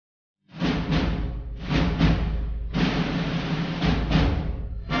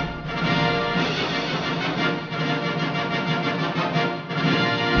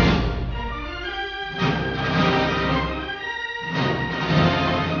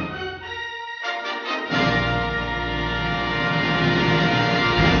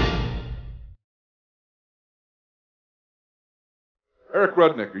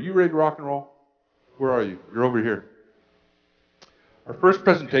Eric Rudnick, are you ready to rock and roll? Where are you? You're over here. Our first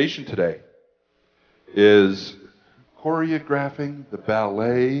presentation today is choreographing the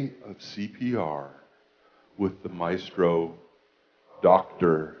Ballet of CPR with the maestro,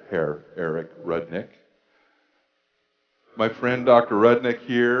 Dr. Eric Rudnick. My friend Dr. Rudnick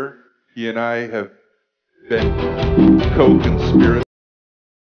here, he and I have been co-conspirators.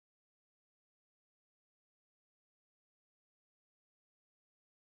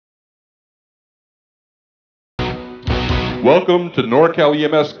 Welcome to NorCal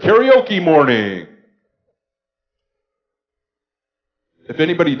EMS Karaoke Morning. If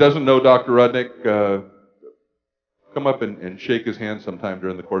anybody doesn't know Dr. Rudnick, come up and shake his hand sometime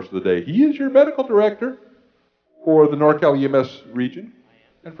during the course of the day. He is your medical director for the NorCal EMS region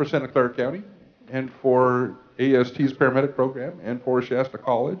and for Santa Clara County and for AST's paramedic program and for Shasta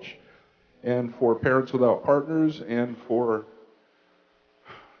College and for Parents Without Partners and for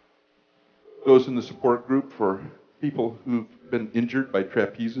those in the support group for people who've been injured by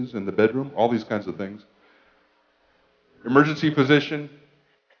trapezes in the bedroom, all these kinds of things. Emergency physician,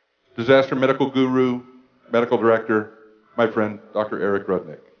 disaster medical guru, medical director, my friend, Dr. Eric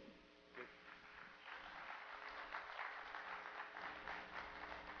Rudnick.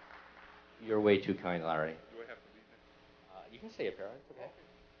 You're way too kind, Larry. Do I have to be? You can say it, Parrot. It's okay.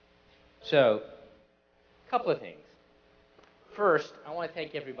 So, a couple of things. First, I want to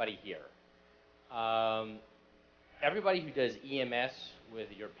thank everybody here. Everybody who does EMS,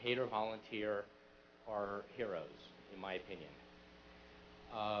 whether you're paid or volunteer, are heroes, in my opinion.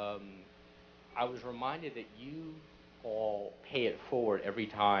 I was reminded that you all pay it forward every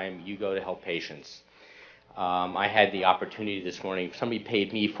time you go to help patients. I had the opportunity this morning, somebody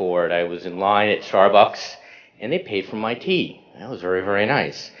paid me for it. I was in line at Starbucks, and they paid for my tea. That was very, very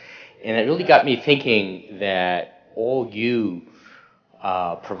nice. And it really got me thinking that all you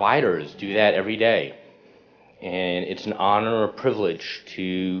providers do that every day. And it's an honor, a privilege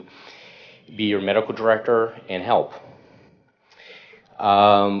to be your medical director and help.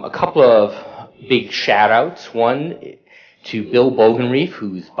 A couple of big shout outs. One to Bill Bogenreef,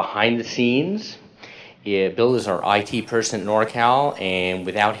 who's behind the scenes. Bill is our IT person at NorCal, and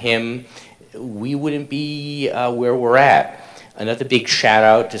without him, we wouldn't be where we're at. Another big shout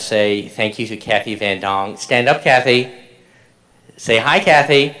out to say thank you to Kathy Van Dong. Stand up, Kathy. Say hi,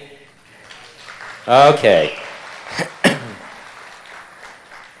 Kathy. Okay.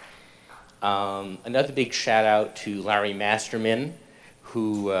 Another big shout out to Larry Masterman,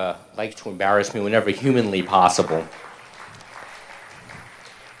 who likes to embarrass me whenever humanly possible.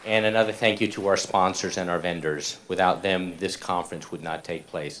 And another thank you to our sponsors and our vendors. Without them, this conference would not take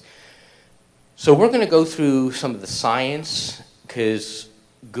place. So we're going to go through some of the science, because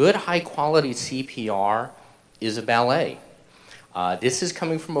good, high-quality CPR is a ballet. This is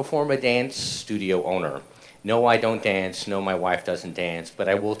coming from a former dance studio owner. No, I don't dance. No, my wife doesn't dance. But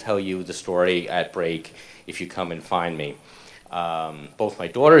I will tell you the story at break if you come and find me. Both my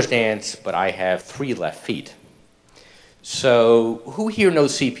daughters dance, but I have 3 left feet. So who here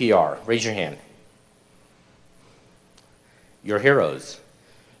knows CPR? Raise your hand. You're heroes.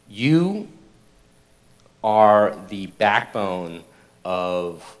 You are the backbone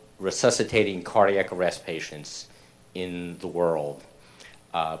of resuscitating cardiac arrest patients in the world.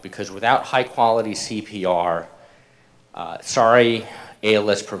 Because without high-quality CPR, sorry,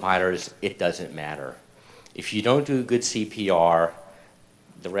 ALS providers, it doesn't matter. If you don't do good CPR,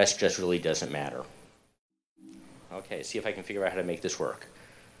 the rest just really doesn't matter. Okay, see if I can figure out how to make this work.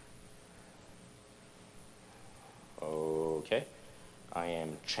 Okay, I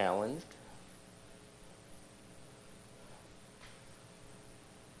am challenged.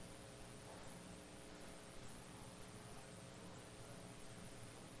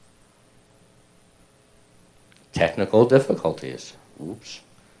 Technical difficulties. Oops.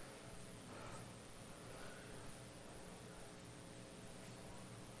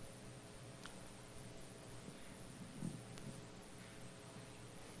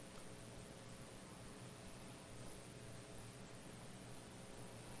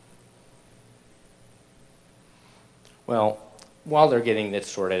 Well, while they're getting this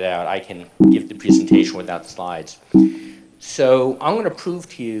sorted out, I can give the presentation without the slides. So I'm going to prove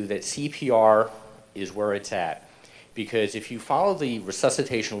to you that CPR is where it's at. Because if you follow the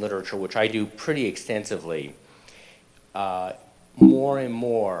resuscitation literature, which I do pretty extensively, more and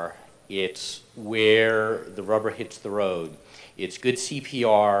more it's where the rubber hits the road. It's good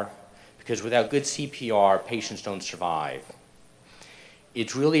CPR, because without good CPR, patients don't survive.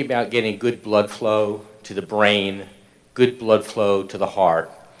 It's really about getting good blood flow to the brain, good blood flow to the heart.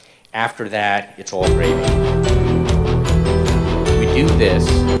 After that, it's all gravy. We do this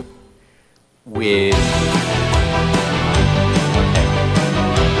with, okay.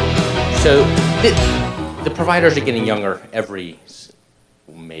 So the providers are getting younger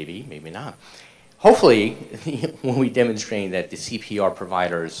maybe not. Hopefully, when we demonstrate that the CPR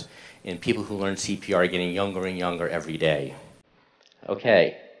providers and people who learn CPR are getting younger and younger every day.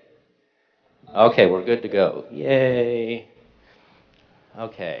 Okay. Okay, we're good to go. Yay.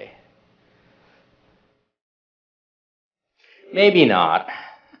 Okay. Maybe not.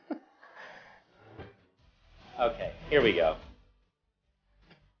 Okay, here we go.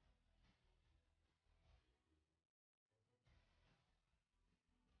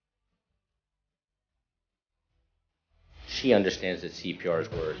 She understands that CPR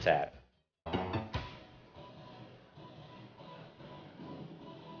is where it's at.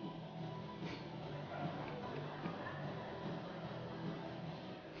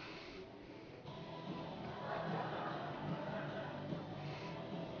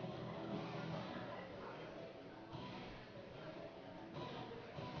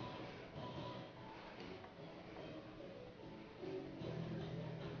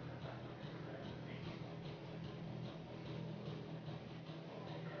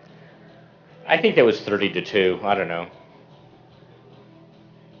 I think that was 30-2. I don't know.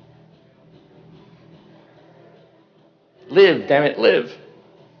 Live, damn it, live.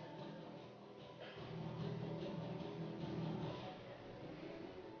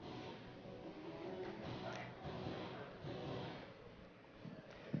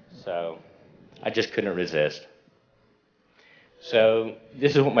 So I just couldn't resist. So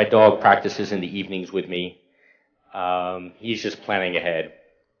this is what my dog practices in the evenings with me. He's just planning ahead.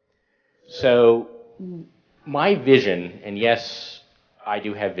 So my vision, and yes, I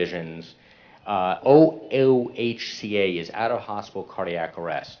do have visions, OOHCA is out-of-hospital cardiac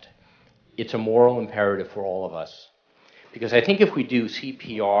arrest. It's a moral imperative for all of us. Because I think if we do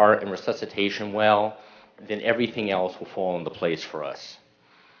CPR and resuscitation well, then everything else will fall into place for us.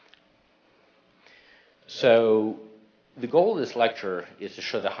 So the goal of this lecture is to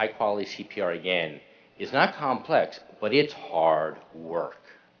show that high-quality CPR, again, is not complex, but it's hard work.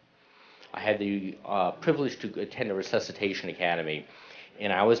 I had the privilege to attend a resuscitation academy,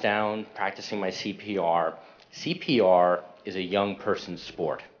 and I was down practicing my CPR. CPR is a young person's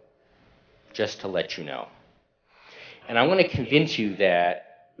sport, just to let you know. And I'm going to convince you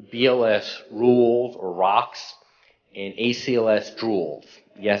that BLS rules or rocks and ACLS drools.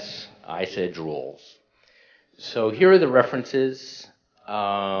 Yes, I said drools. So here are the references.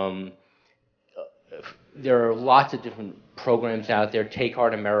 There are lots of different programs out there. Take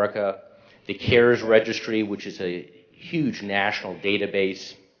Heart America, the CARES Registry, which is a huge national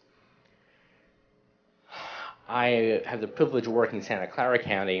database. I have the privilege of working in Santa Clara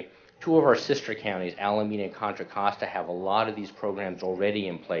County. Two of our sister counties, Alameda and Contra Costa, have a lot of these programs already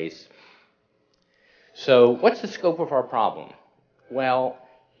in place. So what's the scope of our problem? Well,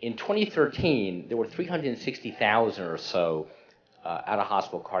 in 2013, there were 360,000 or so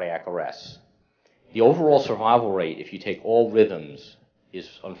out-of-hospital cardiac arrests. The overall survival rate, if you take all rhythms,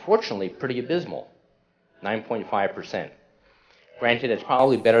 is unfortunately pretty abysmal, 9.5%. Granted, it's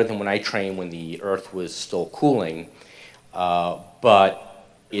probably better than when I trained when the earth was still cooling, but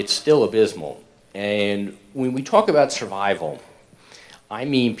it's still abysmal. And when we talk about survival, I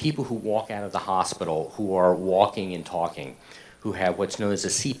mean people who walk out of the hospital who are walking and talking, who have what's known as a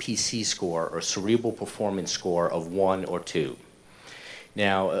CPC score, or cerebral performance score, of 1 or 2.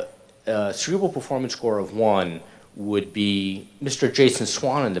 Now, a cerebral performance score of 1 would be Mr. Jason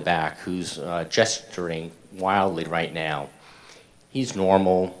Swan in the back, who's gesturing wildly right now. He's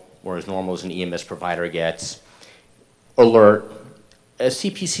normal, or as normal as an EMS provider gets. Alert. A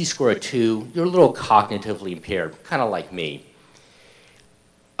CPC score of 2, you're a little cognitively impaired, kind of like me.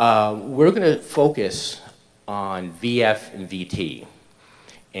 We're going to focus on VF and VT.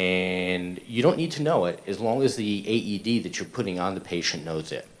 And you don't need to know it as long as the AED that you're putting on the patient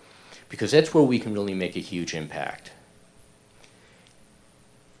knows it, because that's where we can really make a huge impact.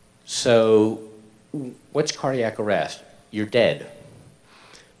 So what's cardiac arrest? You're dead.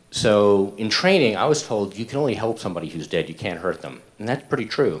 So in training, I was told you can only help somebody who's dead, you can't hurt them. And that's pretty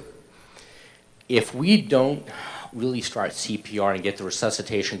true. If we don't really start CPR and get the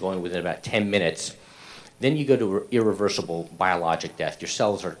resuscitation going within about 10 minutes, then you go to irreversible biologic death. Your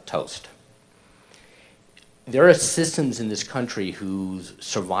cells are toast. There are systems in this country whose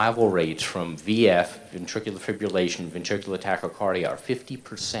survival rates from VF, ventricular fibrillation, ventricular tachycardia, are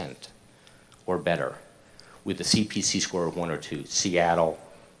 50% or better with a CPC score of 1 or 2. Seattle,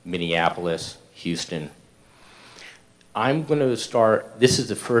 Minneapolis, Houston. I'm going to start, this is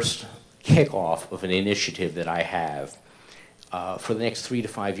the first kickoff of an initiative that I have for the next 3 to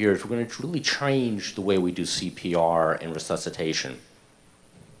 5 years, we're going to really change the way we do CPR and resuscitation.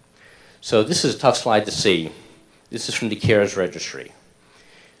 So this is a tough slide to see. This is from the CARES registry.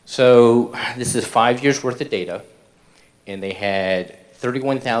 So this is 5 years worth of data, and they had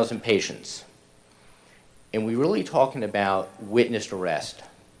 31,000 patients. And we're really talking about witnessed arrest,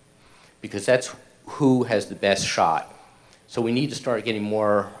 because that's who has the best shot. So we need to start getting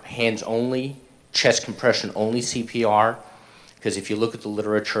more hands-only, chest compression-only CPR, because if you look at the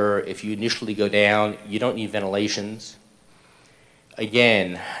literature, if you initially go down, you don't need ventilations.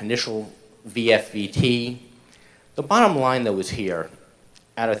 Again, initial VFVT. The bottom line, though, is here.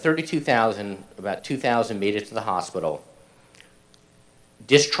 Out of 32,000, about 2,000 made it to the hospital.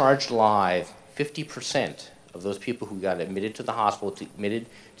 Discharged live, 50% of those people who got admitted to the hospital, admitted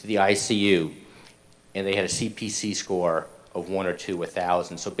to the ICU, and they had a CPC score of 1 or 2,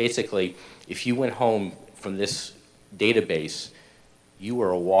 1,000. So basically, if you went home from this database, you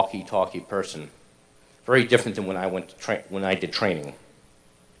were a walkie-talkie person. Very different than when I did training.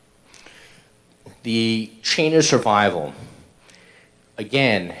 The chain of survival.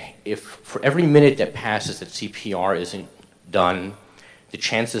 Again, if for every minute that passes that CPR isn't done, the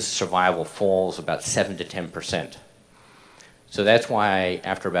chances of survival falls about 7 to 10%. So that's why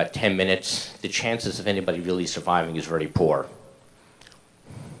after about 10 minutes, the chances of anybody really surviving is very poor.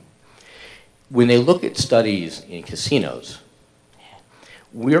 When they look at studies in casinos,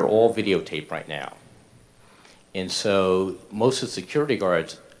 we're all videotaped right now. And so most of the security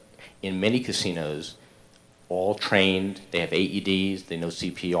guards in many casinos, all trained, they have AEDs, they know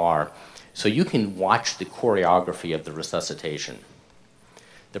CPR. So you can watch the choreography of the resuscitation.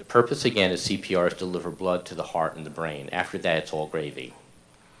 The purpose, again, of CPR is to deliver blood to the heart and the brain. After that, it's all gravy.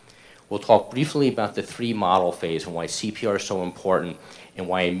 We'll talk briefly about the 3 model phase and why CPR is so important and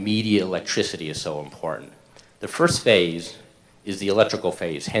why immediate electricity is so important. The first phase is the electrical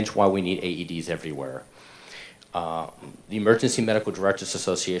phase, hence why we need AEDs everywhere. The Emergency Medical Directors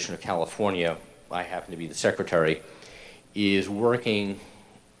Association of California, I happen to be the secretary, is working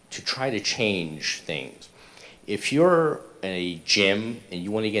to try to change things. If you're in a gym and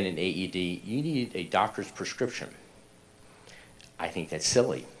you want to get an AED, you need a doctor's prescription. I think that's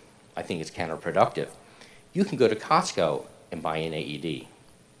silly. I think it's counterproductive. You can go to Costco and buy an AED.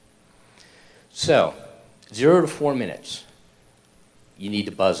 So, 0 to 4 minutes, you need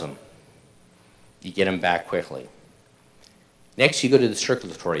to buzz them. You get them back quickly. Next, you go to the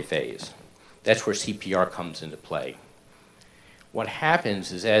circulatory phase. That's where CPR comes into play. What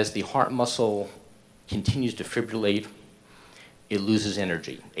happens is as the heart muscle continues to fibrillate, it loses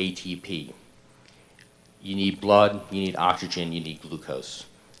energy, ATP. You need blood, you need oxygen, you need glucose.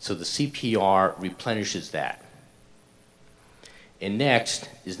 So the CPR replenishes that. And next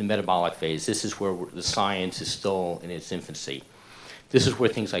is the metabolic phase. This is where the science is still in its infancy. This is where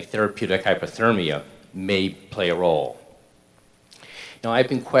things like therapeutic hypothermia may play a role. Now, I've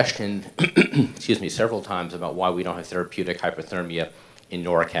been questioned, excuse me, several times about why we don't have therapeutic hypothermia in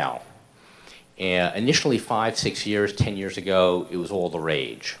NorCal. And initially, 5, 6 years, 10 years ago, it was all the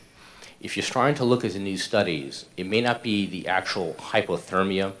rage. If you're starting to look at the new studies, it may not be the actual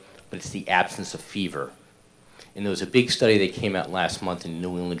hypothermia, but it's the absence of fever. And there was a big study that came out last month in the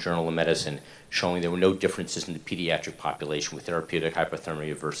New England Journal of Medicine showing there were no differences in the pediatric population with therapeutic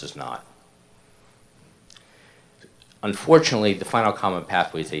hypothermia versus not. Unfortunately, the final common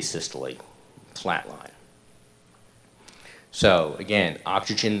pathway is asystole, flatline. So again,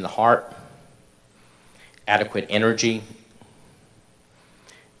 oxygen in the heart, adequate energy,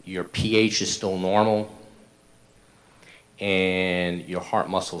 your pH is still normal, and your heart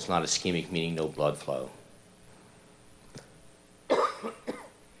muscle is not ischemic, meaning no blood flow.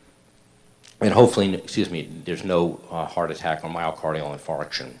 And hopefully, excuse me, there's no heart attack or myocardial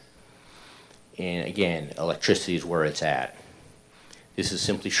infarction. And again, electricity is where it's at. This is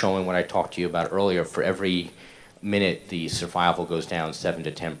simply showing what I talked to you about earlier. For every minute, the survival goes down 7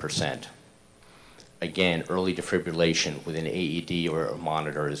 to 10%. Again, early defibrillation with an AED or a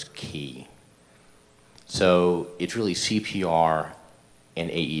monitor is key. So it's really CPR and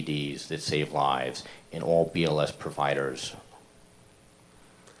AEDs that save lives, and all BLS providers.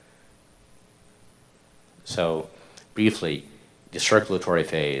 So briefly, the circulatory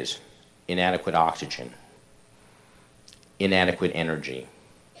phase, inadequate oxygen, inadequate energy,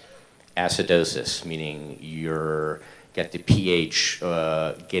 acidosis, meaning you're got the pH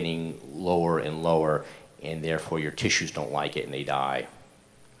getting lower and lower, and therefore your tissues don't like it and they die.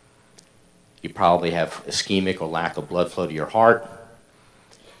 You probably have ischemic or lack of blood flow to your heart,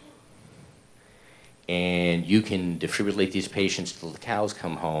 and you can defibrillate these patients till the cows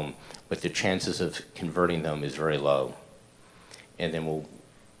come home, but the chances of converting them is very low. and then we'll,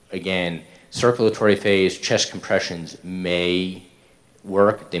 again, circulatory phase, chest compressions may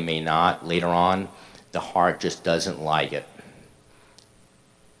work, they may not later on. The heart just doesn't like it.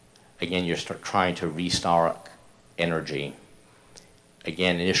 Again, you're trying to restore energy.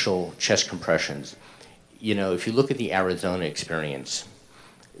 Again, initial chest compressions. You know, if you look at the Arizona experience,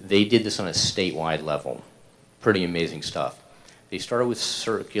 they did this on a statewide level. Pretty amazing stuff. They started with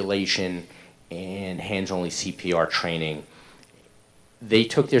circulation and hands-only CPR training. They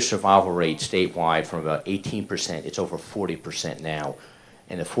took their survival rate statewide from about 18%, it's over 40% now.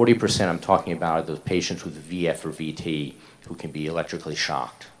 And the 40% I'm talking about are those patients with VF or VT who can be electrically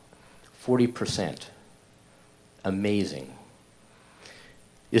shocked. 40%. Amazing.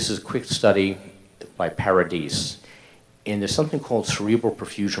 This is a quick study by Paradis. And there's something called cerebral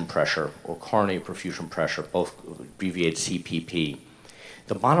perfusion pressure or coronary perfusion pressure, both abbreviated CPP.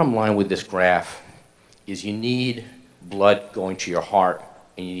 The bottom line with this graph is you need blood going to your heart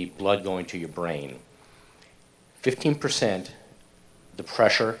and you need blood going to your brain. 15%, the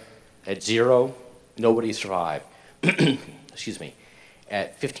pressure, at 0, nobody survived. Excuse me.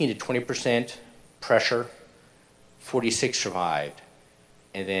 At 15 to 20% pressure, 46 survived.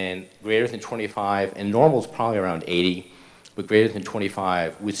 And then greater than 25, and normal is probably around 80, but greater than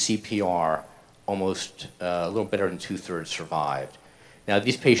 25 with CPR, almost a little better than 2/3 survived. Now,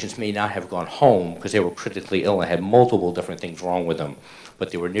 these patients may not have gone home because they were critically ill and had multiple different things wrong with them,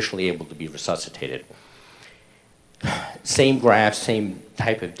 but they were initially able to be resuscitated. Same graph, same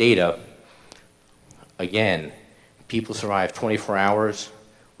type of data. Again, people survive 24 hours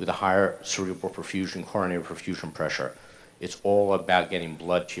with a higher cerebral perfusion, coronary perfusion pressure. It's all about getting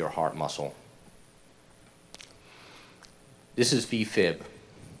blood to your heart muscle. This is VFib.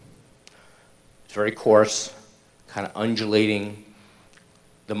 It's very coarse, kind of undulating.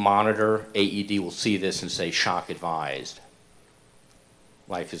 The monitor, AED, will see this and say, shock advised.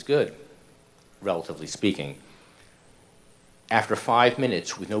 Life is good, relatively speaking. After 5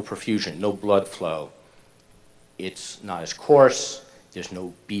 minutes with no perfusion, no blood flow, it's not as coarse, there's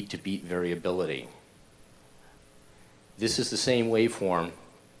no beat-to-beat variability. This is the same waveform,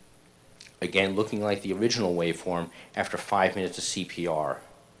 again, looking like the original waveform after 5 minutes of CPR.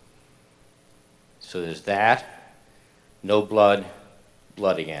 So there's that, no blood,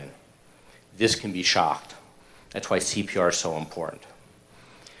 blood again. This can be shocked. That's why CPR is so important.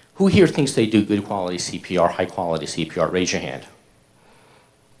 Who here thinks they do good quality CPR, high quality CPR? Raise your hand.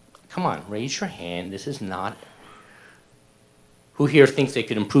 Come on, raise your hand. This is not. Who here thinks they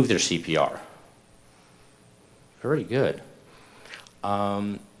could improve their CPR? Very good.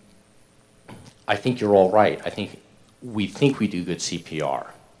 I think you're all right. I think we do good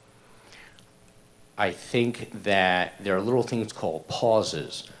CPR. I think that there are little things called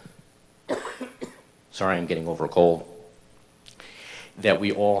pauses. Sorry, I'm getting over a cold. That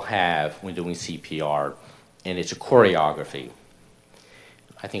we all have when doing CPR, and it's a choreography.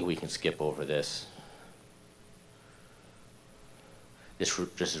 I think we can skip over this. This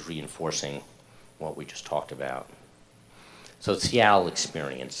is reinforcing what we just talked about. So Seattle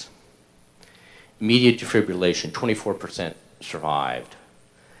experience. Immediate defibrillation, 24% survived.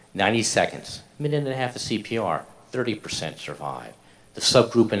 90 seconds, minute and a half of CPR, 30% survived. The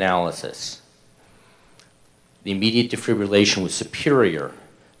subgroup analysis. The immediate defibrillation was superior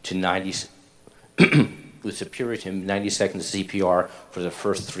to 90 seconds of CPR for the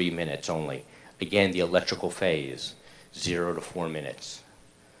first 3 minutes only. Again, the electrical phase, 0 to 4 minutes.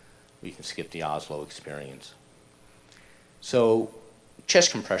 We can skip the Oslo experience. So,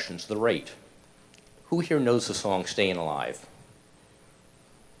 chest compressions, the rate. Who here knows the song Staying Alive?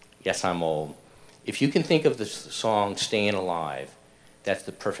 Yes, I'm old. If you can think of the song Staying Alive, that's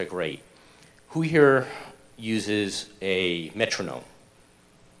the perfect rate. Who here uses a metronome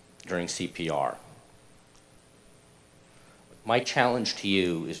during CPR? My challenge to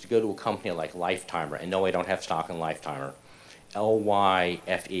you is to go to a company like Lifetimer, and no, I don't have stock in Lifetimer.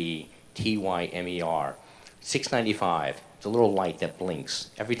 Lifetymer, $6.95. It's a little light that blinks.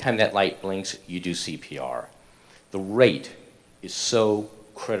 Every time that light blinks, you do CPR. The rate is so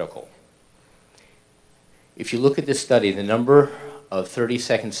critical. If you look at this study, the number of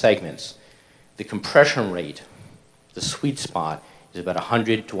 30-second segments, the compression rate, the sweet spot, is about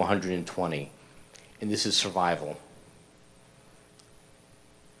 100 to 120. And this is survival.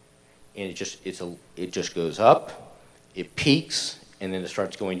 And it just goes up, it peaks, and then it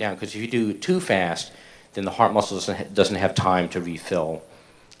starts going down. Because if you do it too fast, then the heart muscle doesn't have time to refill.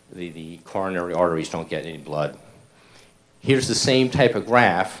 The coronary arteries don't get any blood. Here's the same type of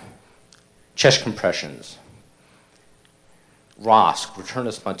graph, chest compressions. ROSC, return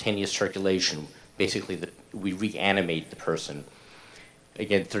of spontaneous circulation. Basically, we reanimate the person.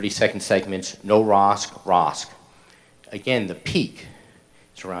 Again, 30-second segments, no ROSC, ROSC. Again, the peak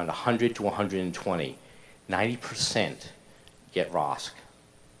is around 100 to 120. 90% get ROSC.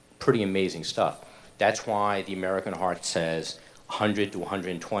 Pretty amazing stuff. That's why the American Heart says 100 to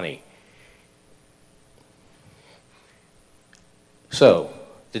 120. So,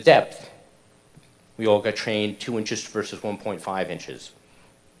 the depth. We all got trained 2 inches versus 1.5 inches.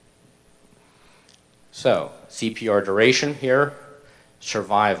 So, CPR duration here,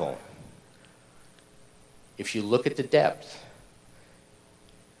 survival. If you look at the depth,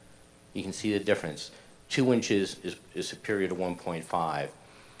 you can see the difference. 2 inches is superior to 1.5.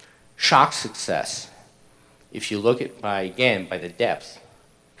 Shock success. If you look at, by the depth,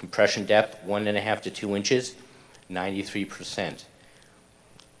 compression depth, 1.5 to 2 inches, 93%.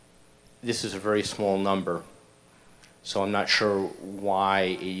 This is a very small number, so I'm not sure why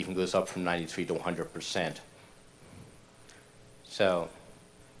it even goes up from 93 to 100%. So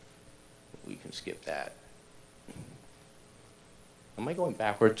we can skip that. Am I going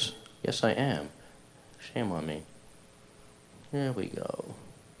backwards? Yes, I am. Shame on me. There we go.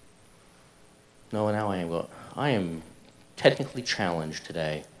 No, now I am technically challenged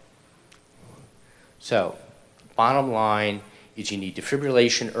today. So, bottom line is you need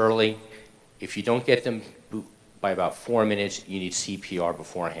defibrillation early. If you don't get them by about 4 minutes, you need CPR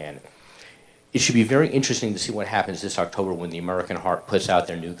beforehand. It should be very interesting to see what happens this October when the American Heart puts out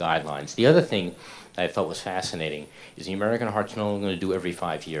their new guidelines. The other thing that I thought was fascinating is the American Heart's no longer going to do every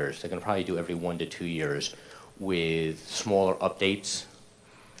 5 years. They're going to probably do every 1 to 2 years with smaller updates.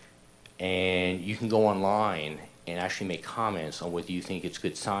 And you can go online and actually make comments on whether you think it's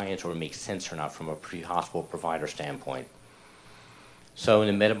good science or it makes sense or not from a pre-hospital provider standpoint. So in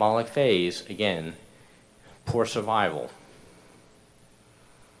the metabolic phase, again, poor survival.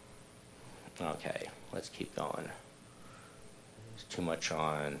 Okay, let's keep going. It's too much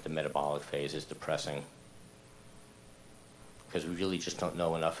on the metabolic phase is depressing because we really just don't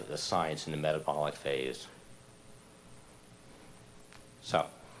know enough of the science in the metabolic phase. So,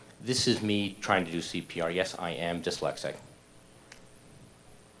 this is me trying to do CPR. Yes, I am dyslexic.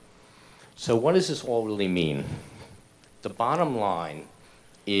 So what does this all really mean? The bottom line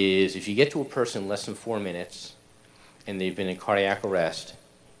is if you get to a person in less than 4 minutes and they've been in cardiac arrest,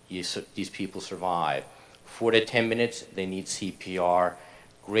 these people survive. 4 to 10 minutes, they need CPR.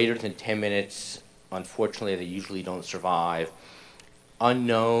 Greater than 10 minutes, unfortunately, they usually don't survive.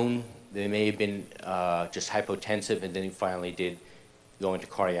 Unknown, they may have been just hypotensive and then finally did go into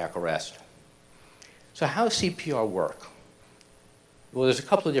cardiac arrest. So how does CPR work? Well, there's a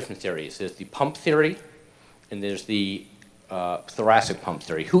couple of different theories. There's the pump theory, and there's the thoracic pump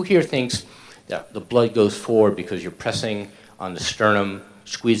theory. Who here thinks that the blood goes forward because you're pressing on the sternum,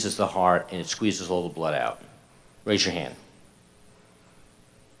 squeezes the heart, and it squeezes all the blood out? Raise your hand.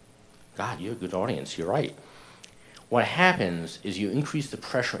 God, you're a good audience. You're right. What happens is you increase the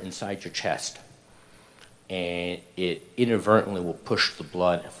pressure inside your chest, and it inadvertently will push the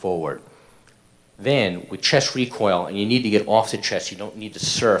blood forward. Then, with chest recoil, and you need to get off the chest, you don't need to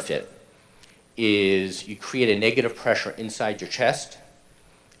surf it, is you create a negative pressure inside your chest,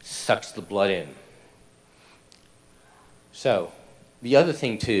 sucks the blood in. So, the other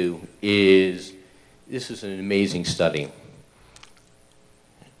thing too is, this is an amazing study.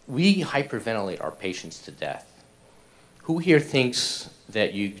 We hyperventilate our patients to death. Who here thinks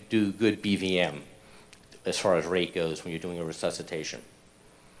that you do good BVM as far as rate goes when you're doing a resuscitation?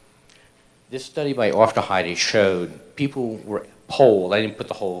 This study by OOHCA showed people were polled. I didn't put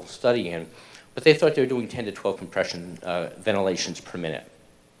the whole study in, but they thought they were doing 10 to 12 compression ventilations per minute.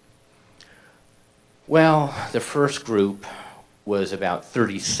 Well, the first group was about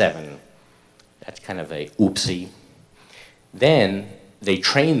 37. That's kind of a oopsie. Then they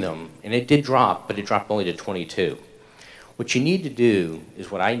trained them, and it did drop, but it dropped only to 22. What you need to do is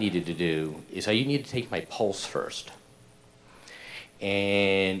what I needed to do is you need to take my pulse first.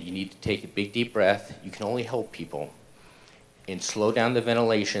 And you need to take a big deep breath. You can only help people. And slow down the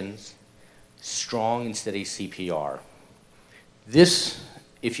ventilations, strong and steady CPR. This,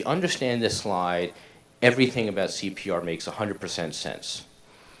 if you understand this slide, everything about CPR makes 100% sense.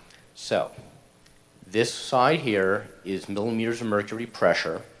 So, this side here is millimeters of mercury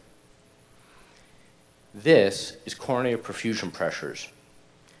pressure. This is coronary perfusion pressures.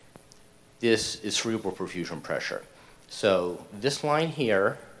 This is cerebral perfusion pressure. So this line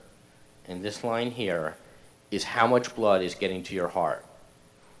here and this line here is how much blood is getting to your heart.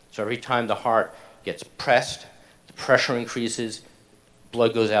 So every time the heart gets pressed, the pressure increases,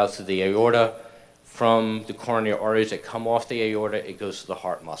 blood goes out to the aorta. From the coronary arteries that come off the aorta, it goes to the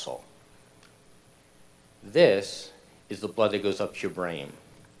heart muscle. This is the blood that goes up to your brain.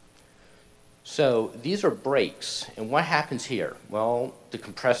 So these are brakes, and what happens here? Well, the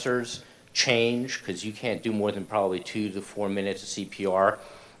compressors change because you can't do more than probably 2 to 4 minutes of CPR.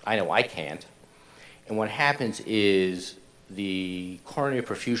 I know I can't. And what happens is the coronary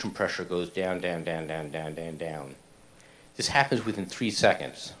perfusion pressure goes down, down, down, down, down, down, down. This happens within 3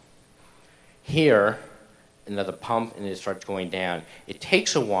 seconds. Here, another pump, and it starts going down. It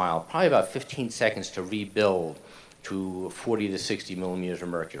takes a while, probably about 15 seconds to rebuild to 40 to 60 millimeters of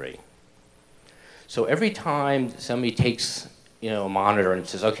mercury. So every time somebody takes a monitor and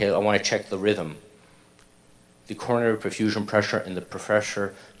says, okay, I want to check the rhythm, the coronary perfusion pressure and the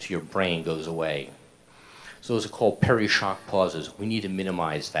pressure to your brain goes away. So those are called peri-shock pauses. We need to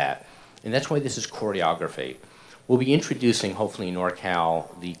minimize that. And that's why this is choreography. We'll be introducing, hopefully in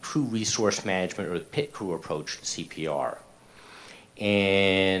NorCal, the crew resource management or the pit crew approach to CPR.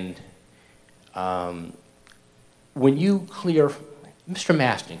 And when you clear, Mr.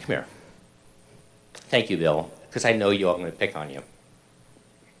 Maston, come here. Thank you, Bill, because I know you all are going to pick on you.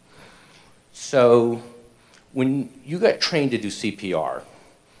 So when you got trained to do CPR,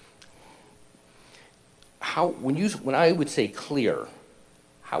 when I would say clear,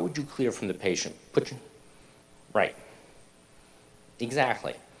 how would you clear from the patient? Right.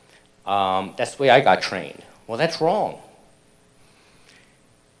 Exactly. That's the way I got trained. Well, that's wrong.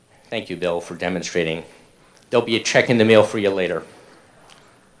 Thank you, Bill, for demonstrating. There'll be a check in the mail for you later.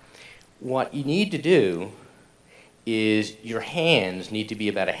 What you need to do is your hands need to be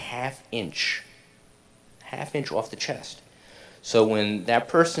about a half inch off the chest. So when that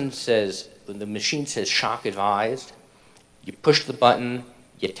person says, when the machine says shock advised, you push the button,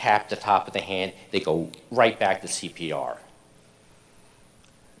 you tap the top of the hand, they go right back to CPR.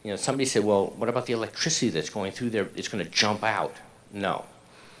 Somebody said, well, what about the electricity that's going through there? It's going to jump out. No.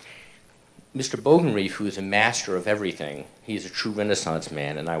 Mr. Bogenreef, who is a master of everything, he's a true Renaissance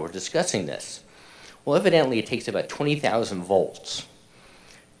man, and I were discussing this. Well, evidently it takes about 20,000 volts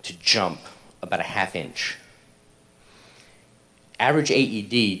to jump about a half inch. Average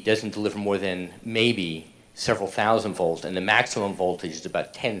AED doesn't deliver more than maybe several thousand volts, and the maximum voltage is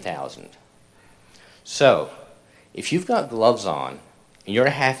about 10,000. So, if you've got gloves on, and you're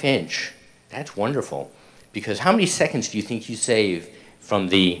a half inch, that's wonderful. Because how many seconds do you think you save from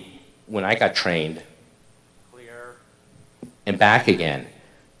when I got trained, clear, and back again?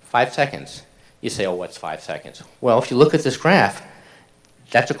 5 seconds. You say, oh, what's 5 seconds? Well, if you look at this graph,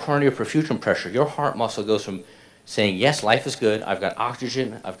 that's a coronary perfusion pressure. Your heart muscle goes from saying, yes, life is good, I've got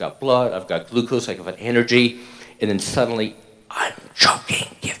oxygen, I've got blood, I've got glucose, I've got energy, and then suddenly, I'm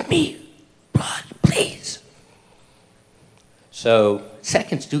choking, give me blood, please. So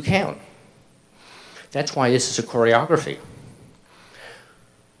seconds do count. That's why this is a choreography.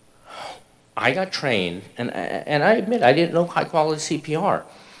 I got trained, and I admit I didn't know high quality CPR.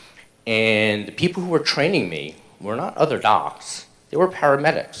 And the people who were training me were not other docs, they were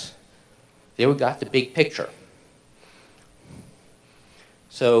paramedics. They got the big picture.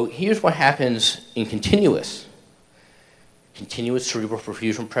 So here's what happens in continuous cerebral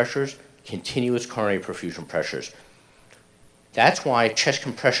perfusion pressures, continuous coronary perfusion pressures. That's why chest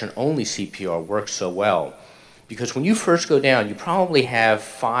compression only CPR works so well. Because when you first go down, you probably have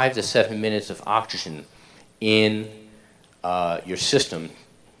 5 to 7 minutes of oxygen in your system.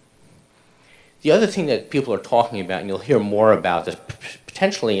 The other thing that people are talking about, and you'll hear more about this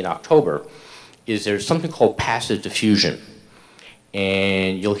potentially in October, is there's something called passive diffusion.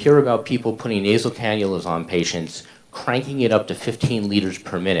 And you'll hear about people putting nasal cannulas on patients, cranking it up to 15 liters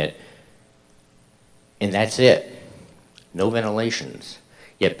per minute, and that's it. No ventilations,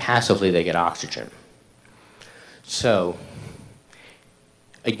 yet passively they get oxygen. So,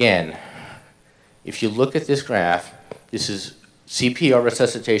 again, if you look at this graph, this is CPR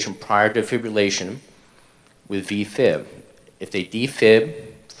resuscitation prior to defibrillation with VFib. If they defib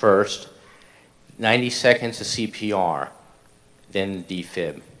first, 90 seconds of CPR, then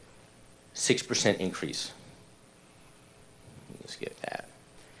defib, 6% increase. Let's get that.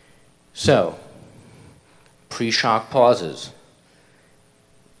 So, pre-shock pauses.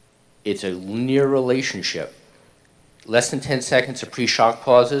 It's a linear relationship. Less than 10 seconds of pre-shock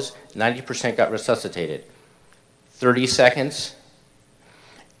pauses, 90% got resuscitated. 30 seconds,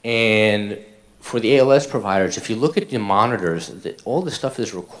 and for the ALS providers, if you look at the monitors, all the stuff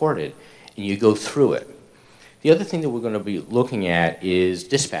is recorded, and you go through it. The other thing that we're going to be looking at is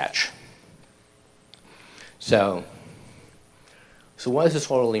dispatch. So what does this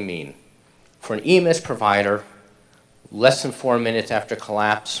all really mean? For an EMS provider, less than 4 minutes after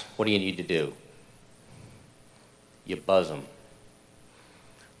collapse, what do you need to do? You buzz them.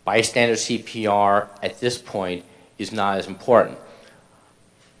 Bystander CPR at this point is not as important.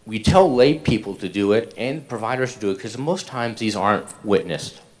 We tell lay people to do it and providers to do it because most times these aren't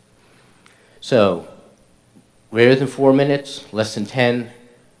witnessed. So, greater than 4 minutes, less than 10,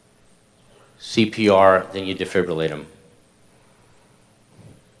 CPR, then you defibrillate them.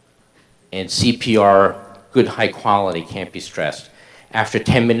 And CPR, good high quality, can't be stressed. After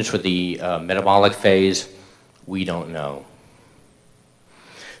 10 minutes with the metabolic phase, we don't know.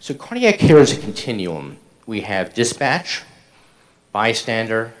 So cardiac care is a continuum. We have dispatch,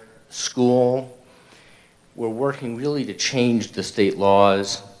 bystander, school. We're working really to change the state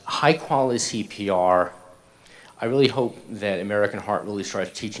laws. High quality CPR. I really hope that American Heart really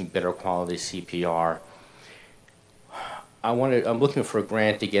starts teaching better quality CPR. I'm looking for a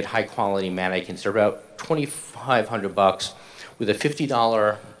grant to get high quality mannequins. They're about $2,500 with a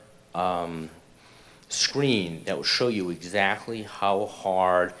 $50 screen that will show you exactly how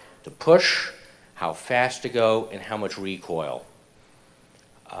hard to push, how fast to go, and how much recoil.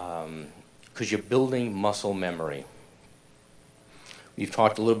 Because you're building muscle memory. We've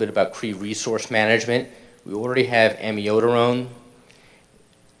talked a little bit about resource management. We already have amiodarone.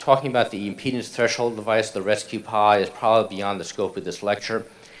 Talking about the impedance threshold device, the rescue pod, is probably beyond the scope of this lecture.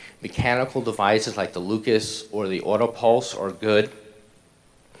 Mechanical devices like the Lucas or the Autopulse are good.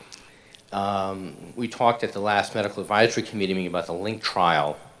 We talked at the last medical advisory committee meeting about the LINK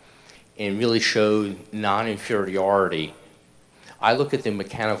trial and really showed non-inferiority. I look at the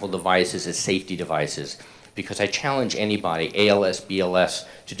mechanical devices as safety devices because I challenge anybody, ALS, BLS,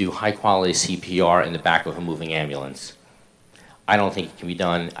 to do high quality CPR in the back of a moving ambulance. I don't think it can be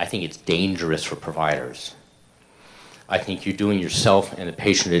done. I think it's dangerous for providers. I think you're doing yourself and the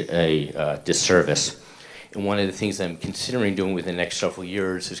patient a disservice. And one of the things I'm considering doing within the next several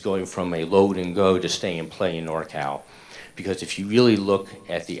years is going from a load and go to stay and play in NorCal. Because if you really look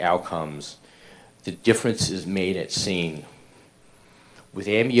at the outcomes, the difference is made at scene. With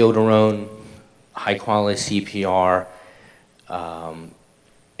amiodarone, high quality CPR,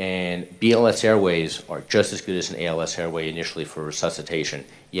 and BLS airways are just as good as an ALS airway initially for resuscitation.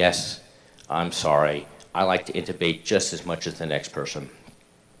 Yes, I'm sorry. I like to intubate just as much as the next person.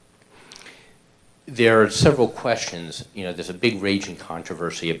 There are several questions. You know, there's a big raging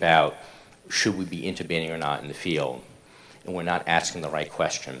controversy about should we be intubating or not in the field, and we're not asking the right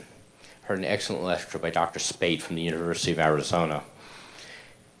question. Heard an excellent lecture by Dr. Spate from the University of Arizona.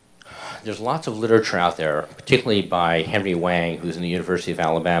 There's lots of literature out there, particularly by Henry Wang, who's in the University of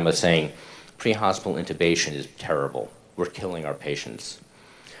Alabama, saying pre-hospital intubation is terrible. We're killing our patients.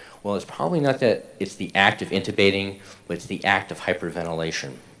 Well, it's probably not that it's the act of intubating, but it's the act of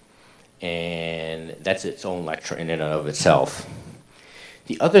hyperventilation. And that's its own lecture in and of itself.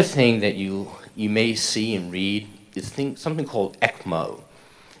 The other thing that you may see and read is something called ECMO.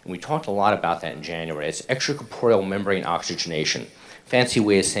 And we talked a lot about that in January. It's extracorporeal membrane oxygenation. Fancy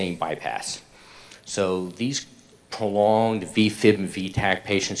way of saying bypass. So these prolonged VFib and VTAC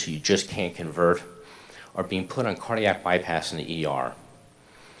patients who you just can't convert are being put on cardiac bypass in the ER.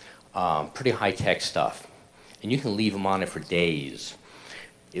 Pretty high-tech stuff. And you can leave them on it for days.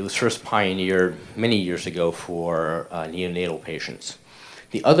 It was first pioneered many years ago for neonatal patients.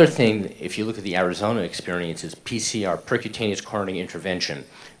 The other thing, if you look at the Arizona experience, is PCR, percutaneous coronary intervention.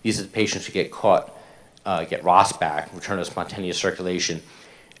 These are the patients who get caught, get ROS back, return to spontaneous circulation.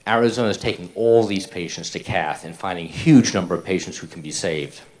 Arizona is taking all these patients to cath and finding a huge number of patients who can be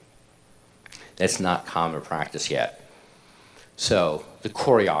saved. That's not common practice yet. So, the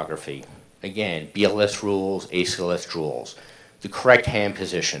choreography. Again, BLS rules, ACLS rules. The correct hand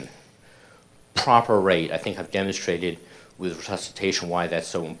position. Proper rate. I think I've demonstrated with resuscitation why that's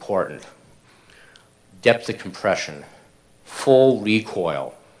so important. Depth of compression. Full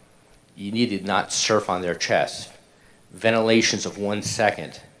recoil. You need to not surf on their chest. Ventilations of 1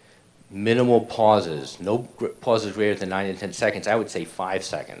 second. Minimal pauses. No pauses greater than 9 to 10 seconds. I would say 5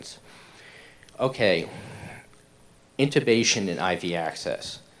 seconds. Okay. Intubation and IV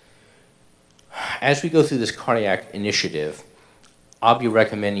access. As we go through this cardiac initiative, I'll be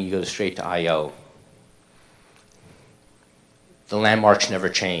recommending you go straight to IO. The landmarks never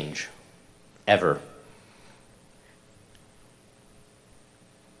change, ever.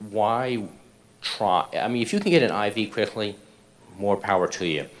 Why try? I mean, if you can get an IV quickly, more power to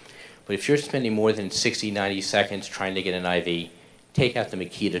you. But if you're spending more than 60, 90 seconds trying to get an IV, take out the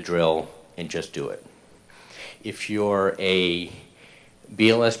Makita drill and just do it. If you're a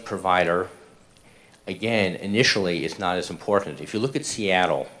BLS provider, again, initially it's not as important. If you look at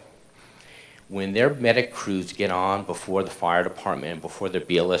Seattle, when their medic crews get on before the fire department and before their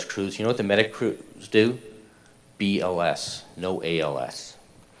BLS crews, you know what the medic crews do? BLS, no ALS.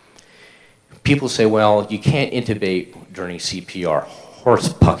 People say, well, you can't intubate during CPR.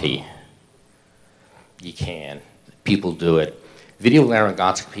 Horse pucky. You can. People do it. Video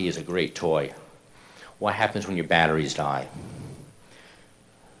laryngoscopy is a great toy. What happens when your batteries die?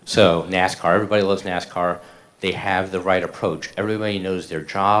 So NASCAR, everybody loves NASCAR. They have the right approach. Everybody knows their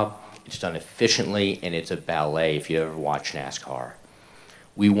job. It's done efficiently, and it's a ballet if you ever watch NASCAR.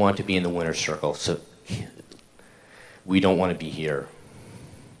 We want to be in the winner's circle, so we don't want to be here.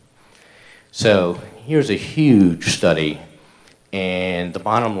 So here's a huge study, and the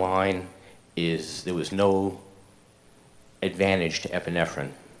bottom line is there was no advantage to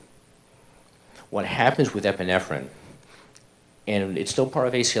epinephrine. What happens with epinephrine, and it's still part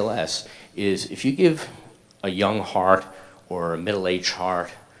of ACLS, is if you give a young heart or a middle-aged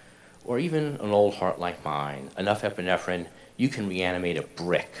heart or even an old heart like mine enough epinephrine, you can reanimate a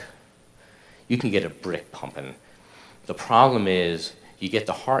brick. You can get a brick pumping. The problem is you get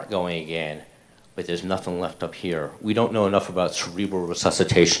the heart going again, but there's nothing left up here. We don't know enough about cerebral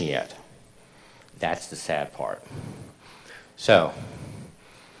resuscitation yet. That's the sad part. So,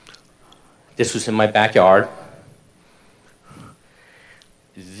 this was in my backyard.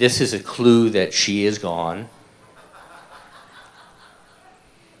 This is a clue that she is gone.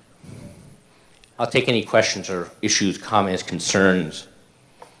 I'll take any questions or issues, comments, concerns.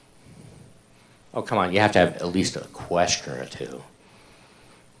 Oh, come on, you have to have at least a question or two.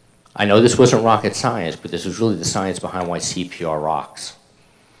 I know this wasn't rocket science, but this was really the science behind why CPR rocks.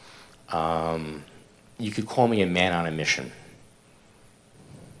 You could call me a man on a mission.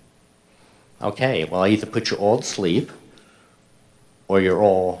 Okay, well, I either put you all to sleep, or you're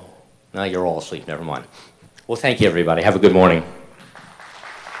all asleep, never mind. Well, thank you, everybody. Have a good morning.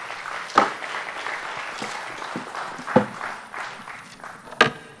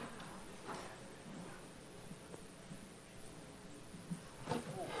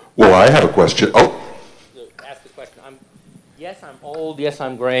 Well, I have a question. Oh. Ask the question. Yes, I'm old. Yes,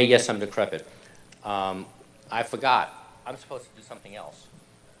 I'm gray. Yes, I'm decrepit. I forgot. I'm supposed to do something else.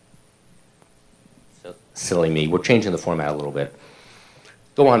 So, silly me. We're changing the format a little bit.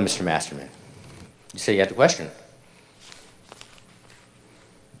 Go on, Mr. Masterman. You said you had the question.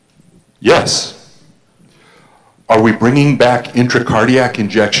 Yes. Are we bringing back intracardiac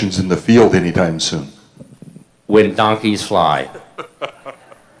injections in the field anytime soon? When donkeys fly.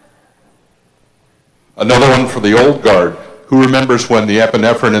 Another one for the old guard. Who remembers when the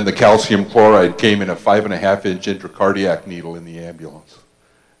epinephrine and the calcium chloride came in a 5.5-inch intracardiac needle in the ambulance?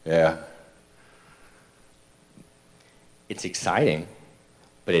 Yeah. It's exciting,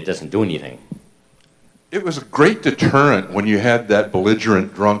 but it doesn't do anything. It was a great deterrent when you had that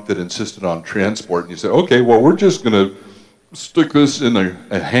belligerent drunk that insisted on transport, and you said, okay, well, we're just going to stick this in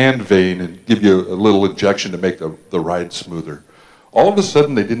a hand vein and give you a little injection to make the ride smoother. All of a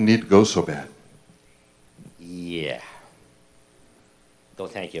sudden, they didn't need to go so bad. Yeah. Oh,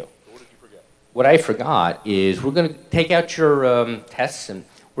 thank you. What did you forget? What I forgot is we're going to take out your tests, and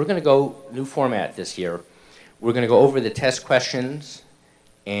we're going to go new format this year. We're going to go over the test questions,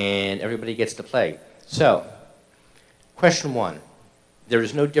 and everybody gets to play. So, question 1. There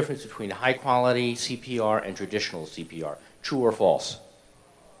is no difference between high-quality CPR and traditional CPR. True or false?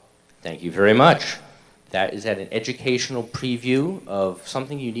 Thank you very much. That is an educational preview of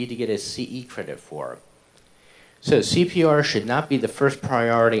something you need to get a CE credit for. So CPR should not be the first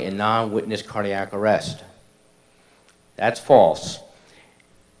priority in non-witness cardiac arrest. That's false.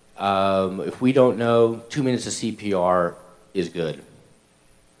 If we don't know, 2 minutes of CPR is good.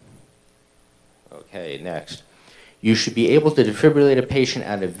 Okay, next. You should be able to defibrillate a patient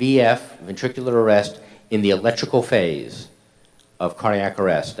out of VF, ventricular arrest, in the electrical phase of cardiac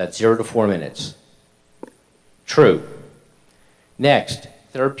arrest. That's 0 to 4 minutes. True. Next,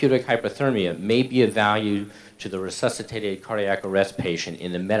 therapeutic hypothermia may be of value to the resuscitated cardiac arrest patient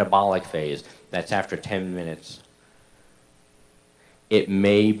in the metabolic phase. That's after 10 minutes. It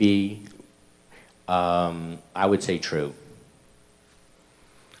may be, I would say true.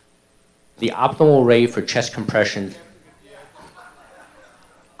 The optimal rate for chest compression,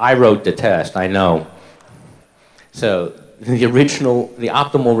 I wrote the test, I know. So the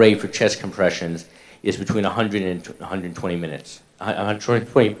optimal rate for chest compressions is between 100 and 120 minutes,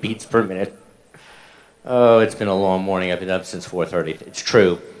 120 beats per minute. Oh, it's been a long morning. I've been up since 4:30. It's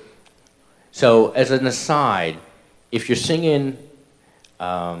true. So as an aside, if you're singing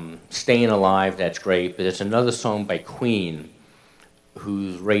Staying Alive, that's great, but there's another song by Queen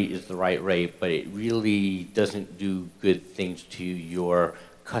whose rate is the right rate, but it really doesn't do good things to your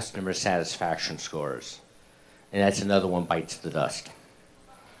customer satisfaction scores. And that's another one, Bites the Dust.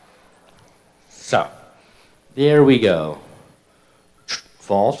 So, there we go.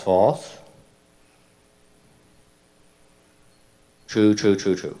 False, false. True, true,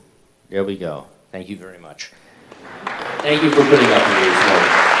 true, true. There we go. Thank you very much. Thank you for putting up with me this morning.